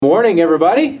morning,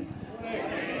 everybody.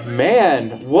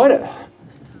 Man,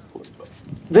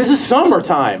 this is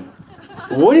summertime.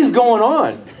 What is going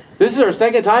on? This is our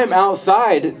second time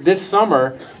outside this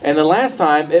summer, and the last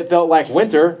time it felt like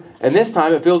winter, and this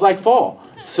time it feels like fall.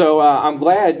 So I'm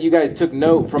glad you guys took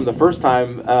note from the first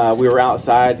time we were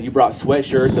outside. You brought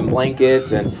sweatshirts and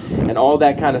blankets and all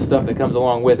that kind of stuff that comes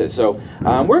along with it. So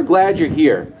we're glad you're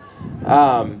here.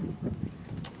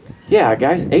 Yeah,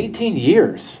 guys, 18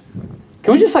 years.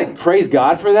 Can we just praise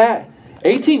God for that?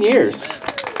 18 years.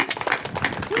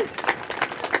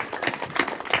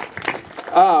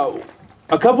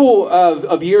 A couple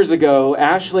of years ago,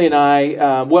 Ashley and I,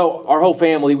 our whole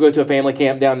family, we go to a family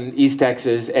camp down in East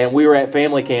Texas, and we were at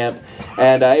family camp,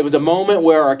 and it was a moment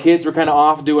where our kids were kind of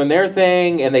off doing their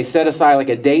thing, and they set aside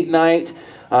a date night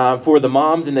for the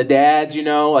moms and the dads,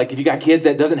 if you got kids,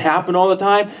 that doesn't happen all the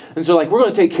time, and so we're going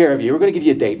to take care of you, we're going to give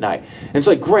you a date night, and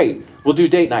so great, we'll do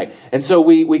date night. And so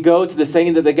we go to the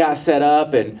thing that they got set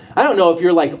up, and I don't know if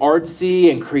you're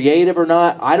artsy and creative or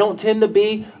not. I don't tend to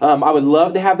be. I would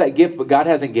love to have that gift, but God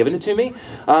hasn't given it to me.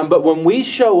 But when we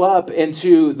show up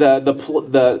into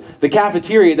the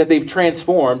cafeteria that they've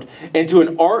transformed into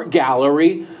an art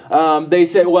gallery, they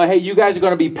said, well, hey, you guys are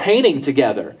going to be painting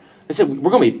together. I said, we're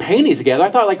going to be painting together?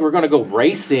 I thought we were going to go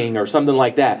racing or something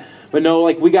like that. But no,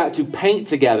 we got to paint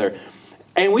together.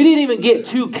 And we didn't even get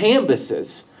two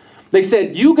canvases. They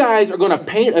said, you guys are going to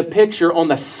paint a picture on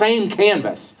the same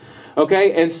canvas.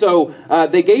 Okay? And so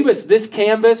they gave us this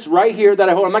canvas right here that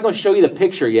I hold. I'm not going to show you the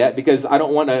picture yet because I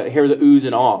don't want to hear the oohs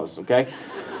and ahs. Okay?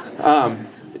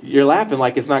 You're laughing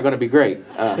like it's not going to be great.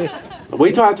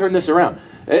 Wait till I turn this around.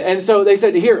 And so they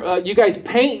said, here, you guys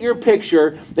paint your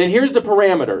picture. Then here's the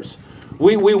parameters.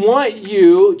 We want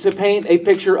you to paint a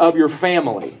picture of your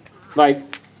family. How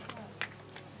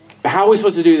are we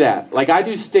supposed to do that? I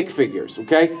do stick figures,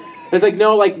 okay? It's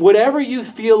no, whatever you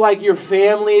feel like your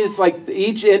family is,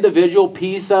 each individual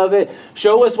piece of it,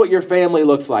 show us what your family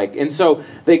looks like. And so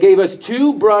they gave us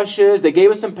two brushes, they gave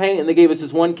us some paint, and they gave us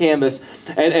this one canvas.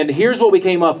 And here's what we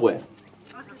came up with.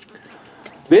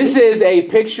 This is a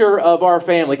picture of our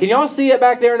family. Can y'all see it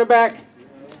back there in the back?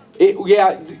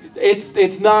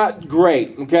 It's not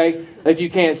great, okay, if you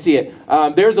can't see it.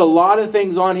 There's a lot of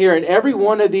things on here, and every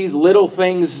one of these little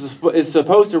things is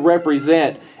supposed to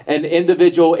represent an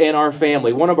individual in our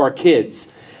family, one of our kids.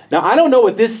 Now, I don't know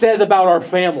what this says about our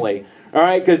family, all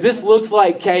right, because this looks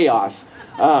like chaos.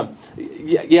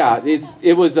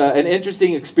 It was an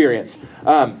interesting experience.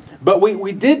 But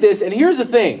we did this, and here's the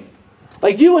thing.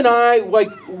 You and I,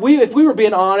 if we were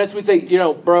being honest, we'd say,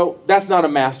 bro, that's not a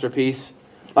masterpiece.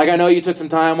 I know you took some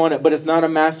time on it, but it's not a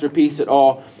masterpiece at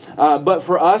all. But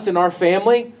for us and our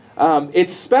family,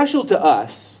 it's special to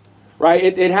us, right?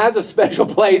 It has a special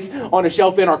place on a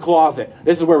shelf in our closet.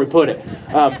 This is where we put it.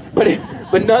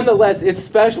 But nonetheless, it's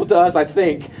special to us, I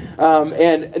think.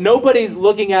 And nobody's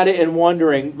looking at it and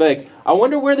wondering, I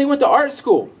wonder where they went to art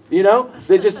school.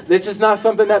 It's just not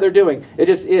something that they're doing. It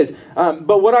just is.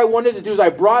 But what I wanted to do is I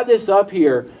brought this up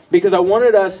here because I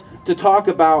wanted us to talk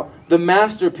about the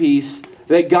masterpiece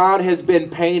that God has been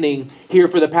painting here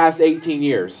for the past 18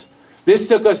 years. This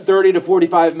took us 30 to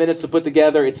 45 minutes to put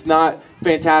together. It's not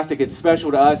fantastic. It's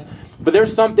special to us. But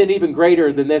there's something even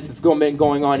greater than this that's been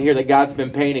going on here that God's been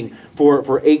painting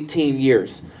for 18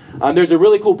 years. There's a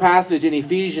really cool passage in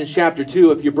Ephesians chapter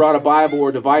 2, if you brought a Bible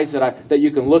or device that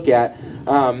you can look at.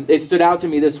 It stood out to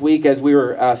me this week as we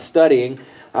were studying.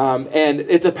 And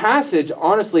it's a passage,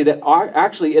 honestly, that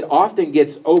actually it often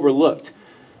gets overlooked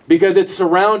because it's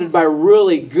surrounded by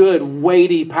really good,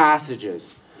 weighty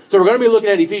passages. So we're going to be looking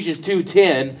at Ephesians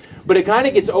 2:10, but it kind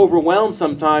of gets overwhelmed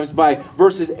sometimes by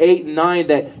verses 8 and 9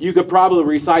 that you could probably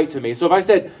recite to me. So if I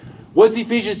said, what's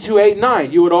Ephesians 2:8 and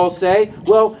 9? You would all say,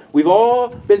 well, we've all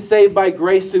been saved by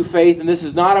grace through faith, and this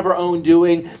is not of our own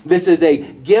doing. This is a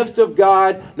gift of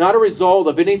God, not a result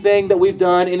of anything that we've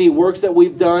done, any works that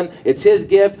we've done. It's His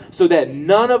gift so that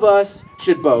none of us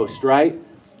should boast, right?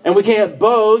 And we can't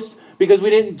boast because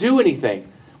we didn't do anything.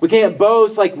 We can't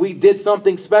boast like we did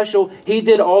something special. He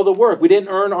did all the work. We didn't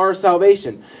earn our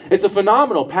salvation. It's a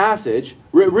phenomenal passage.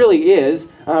 It really is.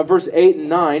 Verse 8 and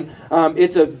 9.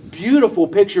 It's a beautiful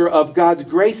picture of God's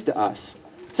grace to us.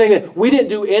 Saying that we didn't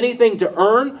do anything to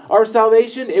earn our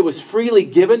salvation. It was freely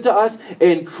given to us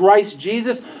in Christ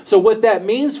Jesus. So what that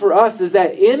means for us is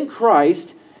that in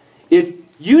Christ, if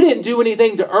you didn't do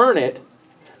anything to earn it,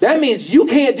 that means you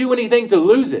can't do anything to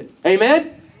lose it.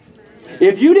 Amen?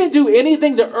 If you didn't do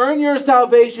anything to earn your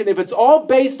salvation, if it's all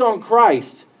based on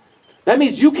Christ, that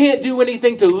means you can't do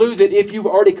anything to lose it if you've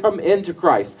already come into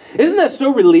Christ. Isn't that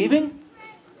so relieving?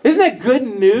 Isn't that good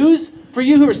news for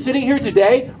you who are sitting here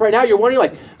today? Right now, you're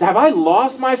wondering, Have I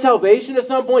lost my salvation at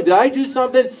some point? Did I do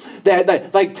something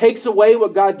that like takes away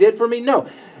what God did for me? No.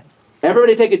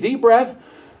 Everybody take a deep breath.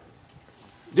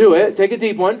 Do it. Take a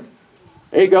deep one.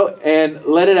 There you go. And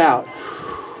let it out.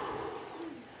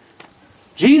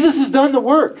 Jesus has done the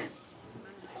work.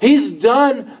 He's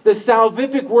done the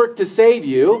salvific work to save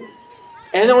you.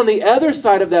 And on the other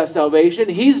side of that salvation,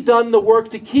 He's done the work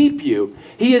to keep you.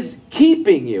 He is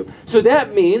keeping you. So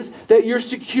that means that you're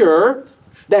secure,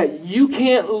 that you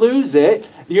can't lose it.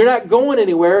 You're not going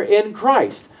anywhere in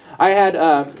Christ. I had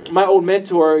my old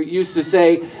mentor used to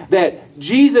say that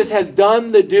Jesus has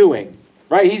done the doing.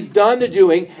 Right? He's done the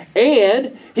doing,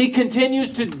 and He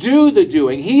continues to do the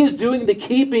doing. He is doing the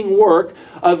keeping work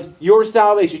of your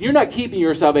salvation. You're not keeping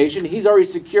your salvation. He's already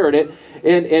secured it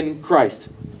in Christ.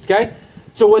 Okay?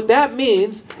 So what that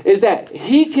means is that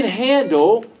He can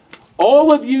handle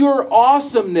all of your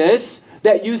awesomeness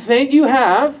that you think you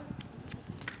have,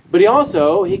 but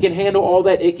He can handle all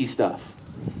that icky stuff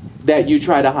that you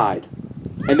try to hide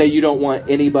and that you don't want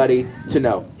anybody to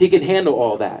know. He can handle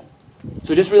all that.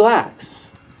 So just relax.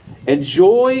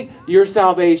 Enjoy your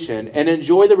salvation and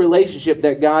enjoy the relationship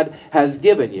that God has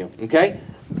given you. Okay?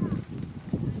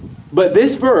 But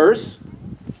this verse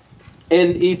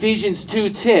in Ephesians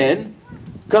 2:10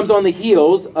 comes on the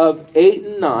heels of 8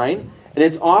 and 9, and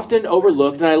it's often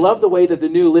overlooked, and I love the way that the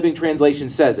New Living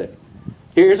Translation says it.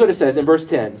 Here's what it says in verse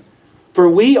 10. For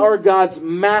we are God's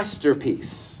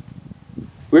masterpiece.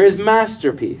 We're His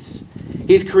masterpiece.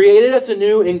 He's created us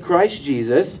anew in Christ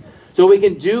Jesus, so we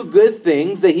can do good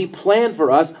things that He planned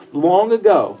for us long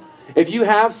ago. If you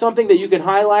have something that you can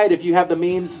highlight, if you have the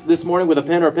means this morning with a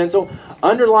pen or a pencil,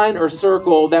 underline or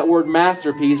circle that word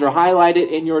masterpiece or highlight it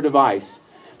in your device.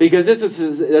 Because this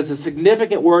is a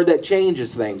significant word that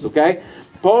changes things, okay?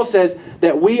 Paul says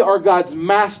that we are God's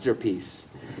masterpiece,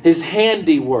 His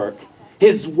handiwork,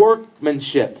 His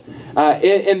workmanship.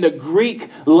 In the Greek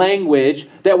language,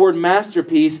 that word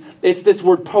masterpiece, it's this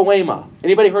word poema.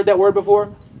 Anybody heard that word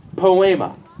before?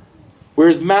 Poema.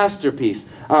 Whereas masterpiece.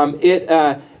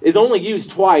 It is only used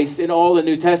twice in all the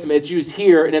New Testament. It's used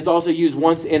here, and it's also used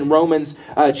once in Romans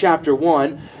chapter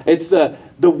 1. It's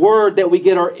the word that we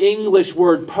get our English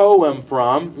word poem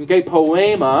from. Okay,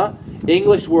 poema,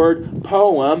 English word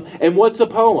poem. And what's a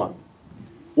poem?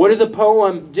 What does a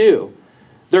poem do?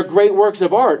 They're great works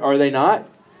of art, are they not?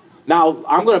 Now,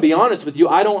 I'm going to be honest with you.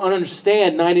 I don't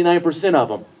understand 99% of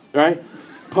them, right?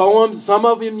 Poems, some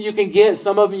of them you can get,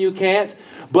 some of them you can't.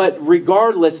 But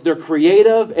regardless, they're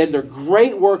creative and they're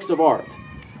great works of art.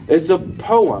 It's a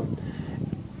poem.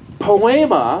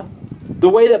 Poema, the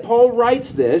way that Paul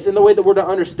writes this and the way that we're to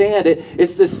understand it,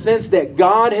 it's the sense that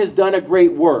God has done a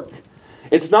great work.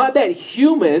 It's not that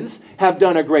humans have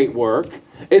done a great work.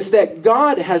 It's that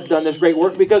God has done this great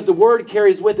work because the word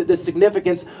carries with it the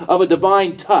significance of a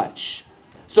divine touch.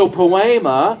 So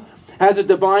poema has a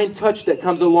divine touch that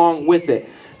comes along with it.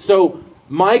 So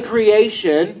my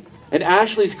creation and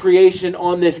Ashley's creation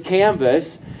on this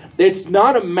canvas, it's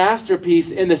not a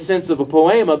masterpiece in the sense of a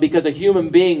poema because a human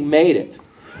being made it.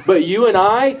 But you and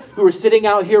I, who are sitting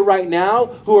out here right now,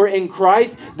 who are in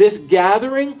Christ, this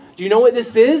gathering, do you know what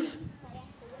this is?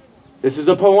 This is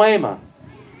a poema.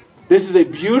 This is a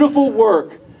beautiful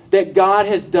work that God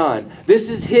has done. This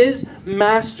is His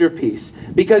masterpiece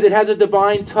because it has a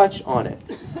divine touch on it.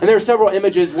 And there are several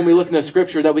images when we look in the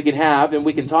Scripture that we can have and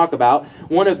we can talk about.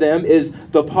 One of them is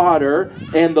the potter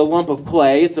and the lump of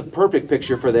clay. It's a perfect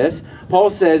picture for this. Paul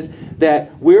says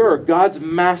that we are God's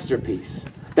masterpiece,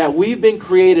 that we've been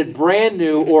created brand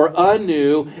new or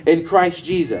anew in Christ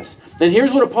Jesus. And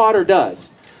here's what a potter does.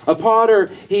 A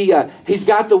potter, he's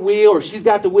got the wheel or she's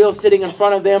got the wheel sitting in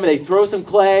front of them, and they throw some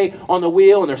clay on the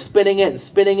wheel and they're spinning it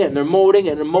and they're molding it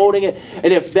and they're molding it.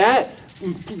 And if that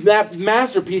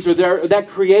masterpiece or that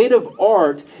creative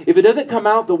art, if it doesn't come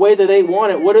out the way that they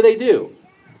want it, what do?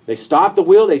 They stop the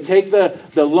wheel, they take the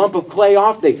lump of clay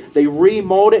off, they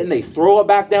remold it and they throw it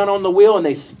back down on the wheel and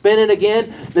they spin it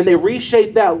again. Then they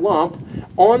reshape that lump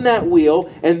on that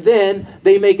wheel, and then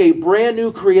they make a brand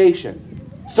new creation.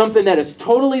 Something that is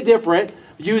totally different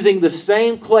using the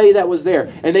same clay that was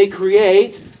there. And they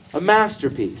create a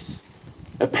masterpiece.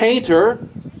 A painter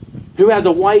who has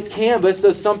a white canvas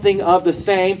does something of the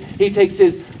same. He takes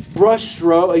his brush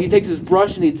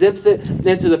and he dips it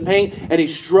into the paint and he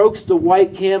strokes the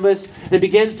white canvas and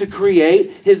begins to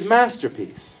create his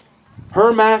masterpiece.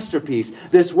 Her masterpiece,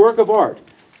 this work of art.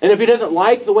 And if he doesn't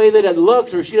like the way that it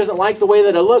looks, or she doesn't like the way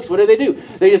that it looks, what do?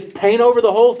 They just paint over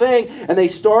the whole thing and they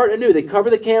start anew. They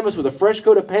cover the canvas with a fresh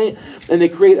coat of paint and they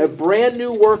create a brand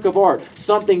new work of art.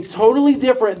 Something totally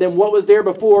different than what was there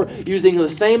before, using the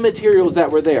same materials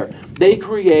that were there. They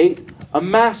create a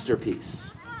masterpiece.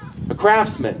 A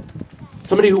craftsman,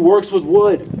 somebody who works with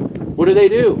wood. What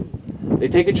do? They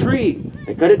take a tree,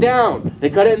 they cut it down, they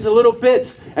cut it into little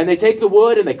bits, and they take the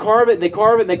wood and they carve it, and they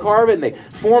carve it, and they carve it, and they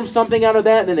form something out of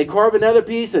that, and then they carve another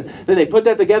piece, and then they put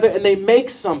that together, and they make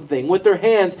something with their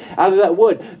hands out of that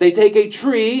wood. They take a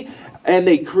tree, and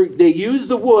they use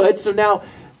the wood, so now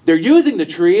they're using the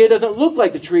tree. It doesn't look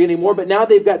like the tree anymore, but now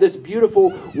they've got this beautiful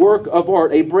work of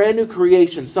art, a brand new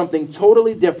creation, something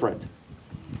totally different,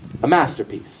 a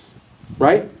masterpiece,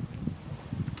 right?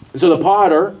 And so the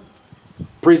potter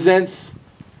presents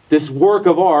this work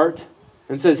of art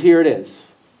and says, here it is.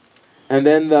 And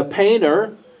then the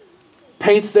painter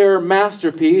paints their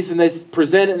masterpiece and they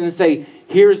present it and say,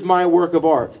 here's my work of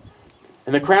art.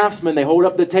 And the craftsmen, they hold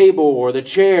up the table or the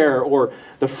chair or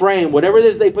the frame, whatever it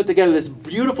is they put together, this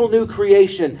beautiful new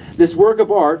creation, this work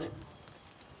of art.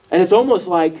 And it's almost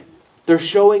like they're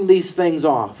showing these things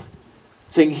off,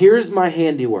 saying, here's my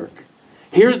handiwork.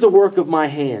 Here's the work of my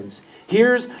hands.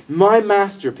 Here's my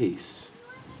masterpiece.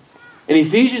 In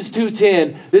Ephesians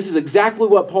 2:10, this is exactly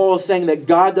what Paul is saying that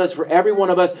God does for every one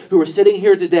of us who are sitting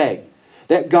here today.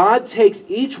 That God takes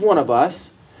each one of us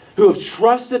who have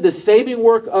trusted the saving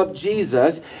work of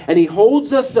Jesus, and He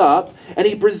holds us up, and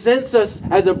He presents us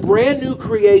as a brand new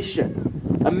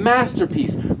creation, a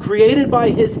masterpiece created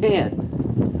by His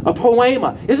hand, a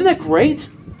poema. Isn't that great?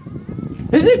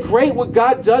 Isn't it great what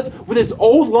God does with this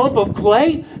old lump of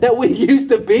clay that we used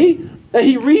to be? That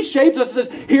He reshapes us and says,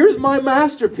 here's my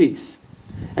masterpiece.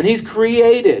 And He's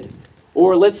created,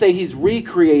 or let's say He's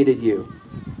recreated you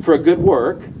for a good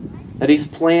work that He's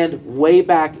planned way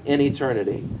back in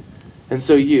eternity. And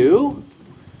so you,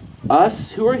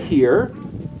 us who are here,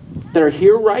 that are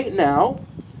here right now,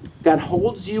 God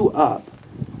holds you up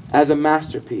as a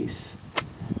masterpiece.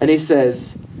 And He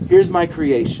says, here's my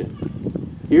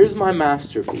creation. Here's my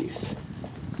masterpiece.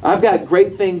 I've got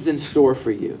great things in store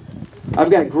for you.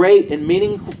 I've got great and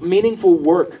meaningful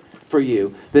work for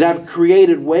you that I've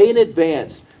created way in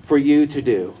advance for you to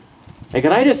do. And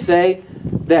can I just say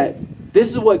that this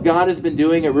is what God has been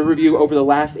doing at Riverview over the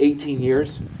last 18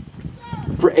 years?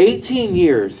 For 18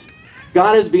 years,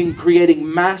 God has been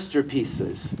creating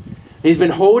masterpieces. He's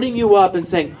been holding you up and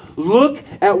saying, look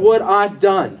at what I've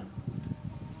done.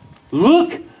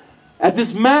 Look at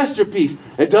this masterpiece.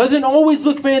 It doesn't always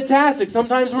look fantastic.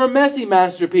 Sometimes we're a messy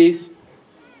masterpiece.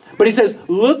 But He says,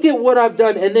 look at what I've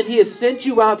done. And then He has sent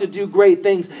you out to do great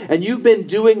things. And you've been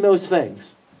doing those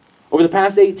things. Over the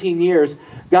past 18 years,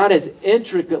 God has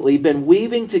intricately been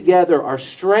weaving together our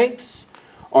strengths,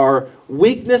 our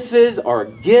weaknesses, our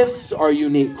gifts, our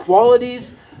unique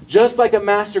qualities, just like a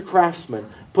master craftsman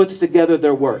puts together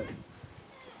their work.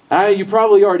 You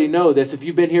probably already know this if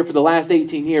you've been here for the last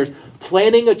 18 years.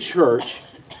 Planning a church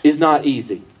is not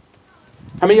easy.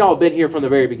 How many of y'all have been here from the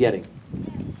very beginning?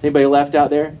 Anybody left out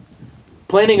there?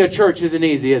 Planning a church isn't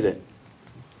easy, is it?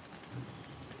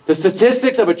 The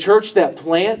statistics of a church that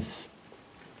plants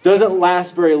doesn't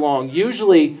last very long.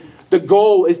 Usually, the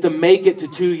goal is to make it to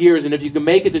 2 years, and if you can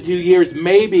make it to 2 years,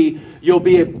 maybe you'll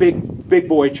be a big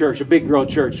boy church, a big girl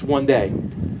church one day.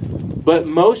 But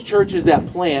most churches that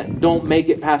plant don't make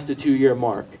it past the 2-year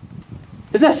mark.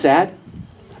 Isn't that sad?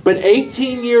 But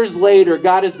 18 years later,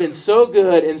 God has been so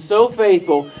good and so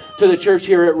faithful to the church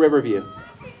here at Riverview.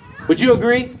 Would you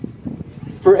agree?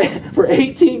 For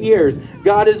 18 years,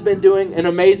 God has been doing an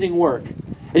amazing work.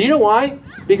 And you know why?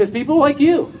 Because people like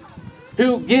you,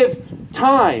 who give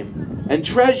time and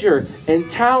treasure and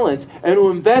talents and who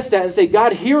invest that and say,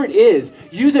 God, here it is.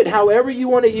 Use it however you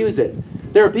want to use it.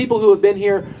 There are people who have been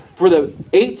here for the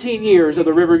 18 years of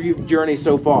the Riverview journey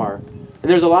so far. And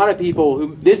there's a lot of people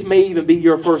who, this may even be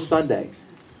your first Sunday.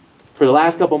 For the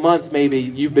last couple months, maybe,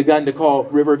 you've begun to call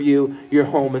Riverview your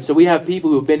home. And so we have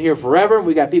people who have been here forever, and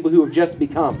we got people who have just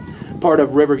become part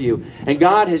of Riverview. And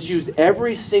God has used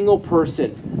every single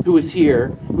person who is here,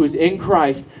 who is in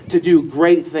Christ, to do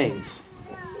great things.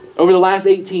 Over the last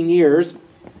 18 years,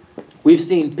 we've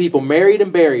seen people married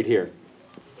and buried here.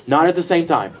 Not at the same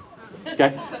time.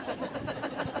 Okay?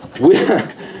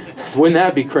 Wouldn't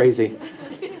that be crazy?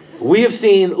 We have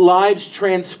seen lives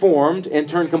transformed and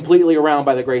turned completely around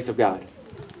by the grace of God.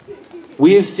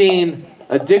 We have seen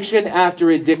addiction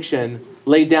after addiction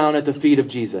laid down at the feet of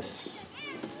Jesus.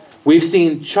 We've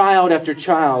seen child after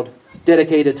child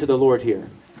dedicated to the Lord here.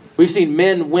 We've seen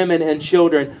men, women, and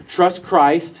children trust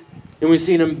Christ, and we've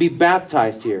seen them be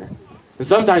baptized here. And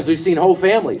sometimes we've seen whole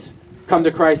families come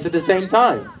to Christ at the same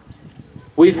time.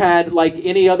 We've had, like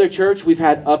any other church, we've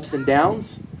had ups and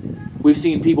downs. We've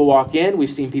seen people walk in,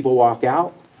 we've seen people walk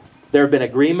out. There have been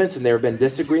agreements and there have been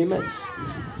disagreements.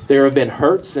 There have been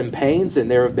hurts and pains and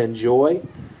there have been joy.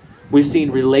 We've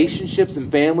seen relationships and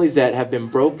families that have been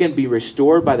broken be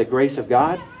restored by the grace of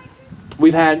God.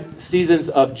 We've had seasons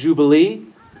of jubilee.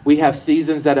 We have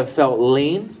seasons that have felt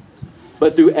lean.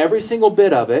 But through every single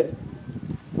bit of it,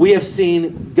 we have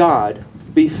seen God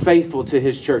be faithful to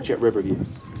his church at Riverview.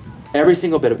 Every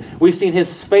single bit of it. We've seen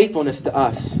his faithfulness to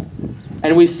us.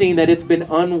 And we've seen that it's been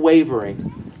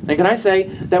unwavering. And can I say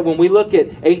that when we look at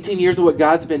 18 years of what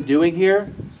God's been doing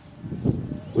here,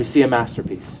 we see a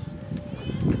masterpiece.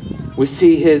 We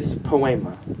see his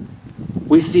poema.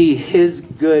 We see his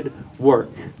good work.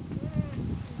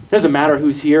 It doesn't matter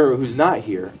who's here or who's not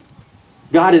here.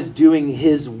 God is doing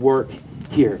his work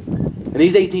here. And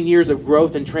these 18 years of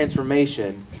growth and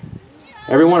transformation,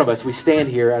 every one of us, we stand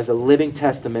here as a living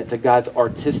testament to God's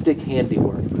artistic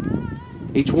handiwork.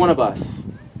 Each one of us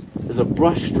is a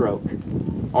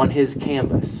brushstroke on his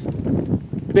canvas.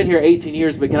 I've been here 18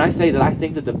 years, but can I say that I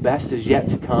think that the best is yet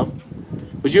to come?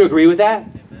 Would you agree with that?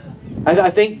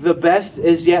 I think the best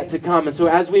is yet to come. And so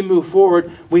as we move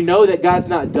forward, we know that God's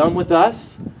not done with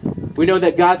us. We know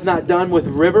that God's not done with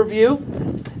Riverview,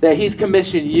 that he's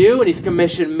commissioned you and he's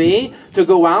commissioned me to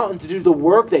go out and to do the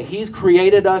work that he's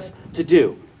created us to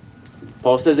do.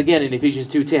 Paul says again in Ephesians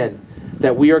 2:10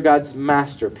 that we are God's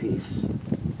masterpiece,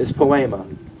 his poema,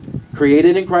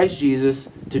 created in Christ Jesus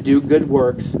to do good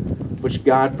works which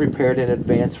God prepared in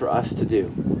advance for us to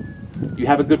do. You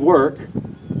have a good work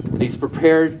that he's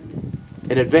prepared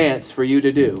in advance for you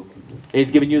to do. And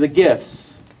he's given you the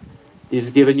gifts. He's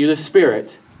given you the Spirit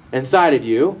inside of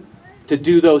you to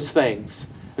do those things.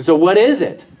 And so what is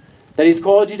it that he's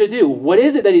called you to do? What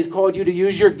is it that he's called you to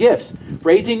use your gifts? For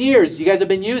 18 years, you guys have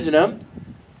been using them.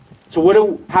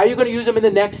 So how are you going to use them in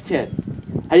the next 10?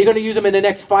 How are you going to use them in the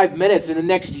next 5 minutes, in the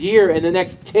next year, in the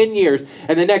next 10 years,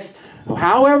 and the next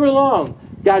however long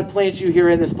God plants you here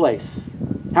in this place?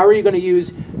 How are you going to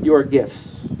use your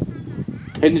gifts?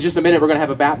 In just a minute, we're going to have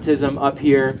a baptism up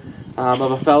here of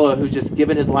a fellow who's just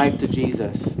given his life to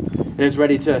Jesus and is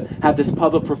ready to have this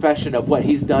public profession of what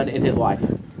he's done in his life.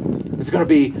 It's going to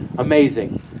be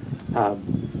amazing. I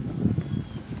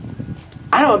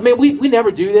don't know, man, we never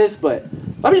do this, but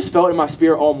I've just felt it in my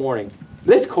spirit all morning.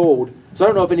 It's cold, so I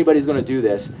don't know if anybody's going to do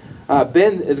this.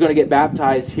 Ben is going to get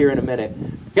baptized here in a minute.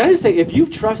 Can I just say, if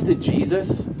you've trusted Jesus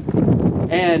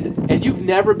and you've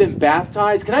never been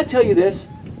baptized, can I tell you this?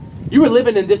 You were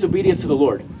living in disobedience to the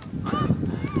Lord.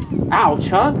 Ouch,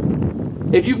 huh?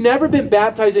 If you've never been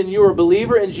baptized and you're a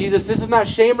believer in Jesus, this is not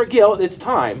shame or guilt. It's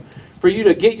time for you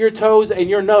to get your toes and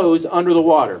your nose under the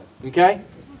water. Okay?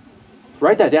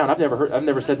 Write that down. I've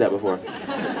never said that before.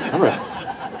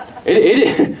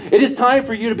 It is time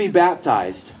for you to be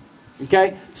baptized.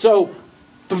 Okay? So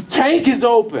the tank is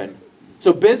open.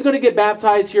 So Ben's going to get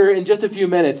baptized here in just a few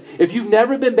minutes. If you've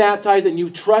never been baptized and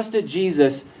you've trusted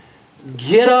Jesus,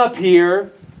 get up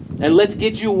here and let's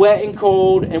get you wet and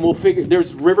cold, and we'll figure.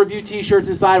 There's Riverview t-shirts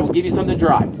inside. We'll give you something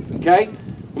dry. Okay?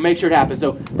 We'll make sure it happens.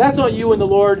 So that's on you and the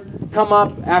Lord. Come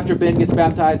up after Ben gets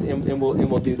baptized, and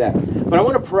we'll do that. But I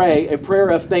want to pray a prayer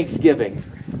of thanksgiving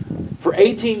for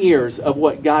 18 years of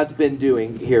what God's been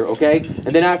doing here, okay? And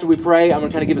then after we pray, I'm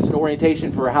going to kind of give us an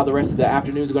orientation for how the rest of the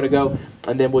afternoon is going to go,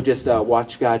 and then we'll just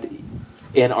watch God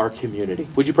in our community.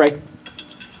 Would you pray?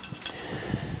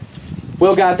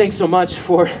 Well, God, thanks so much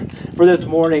for this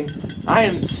morning. I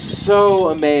am so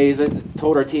amazed. I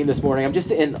told our team this morning, I'm just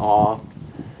in awe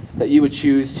that you would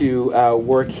choose to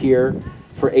work here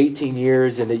for 18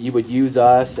 years and that you would use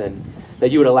us and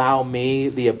that you would allow me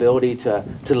the ability to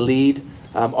lead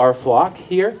our flock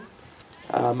here.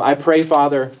 I pray,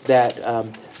 Father, that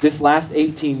this last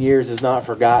 18 years is not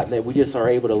forgotten, that we just are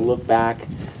able to look back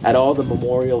at all the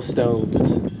memorial stones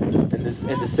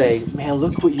and to say, man,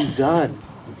 look what you've done.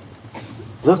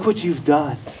 Look what you've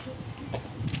done.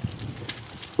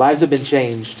 Lives have been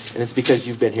changed, and it's because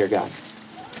you've been here, God.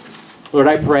 Lord,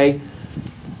 I pray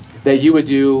that you would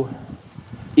do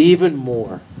even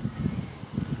more,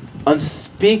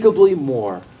 unspeakably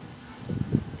more,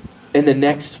 in the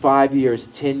next 5 years,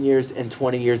 10 years, and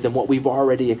 20 years than what we've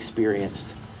already experienced.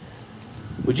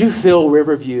 Would you fill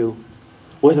Riverview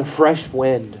with a fresh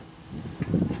wind?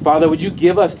 Father, would you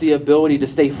give us the ability to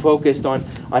stay focused on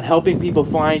helping people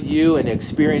find you and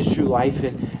experience true life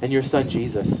in your Son,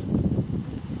 Jesus?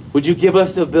 Would you give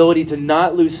us the ability to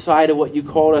not lose sight of what you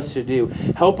called us to do?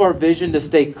 Help our vision to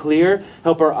stay clear.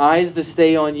 Help our eyes to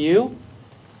stay on you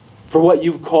for what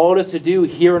you've called us to do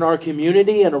here in our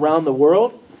community and around the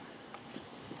world.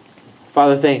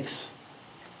 Father, thanks.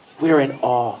 We are in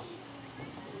awe.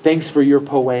 Thanks for your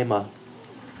poema.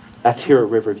 That's here at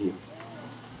Riverview.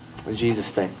 In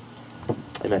Jesus' name,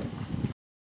 amen.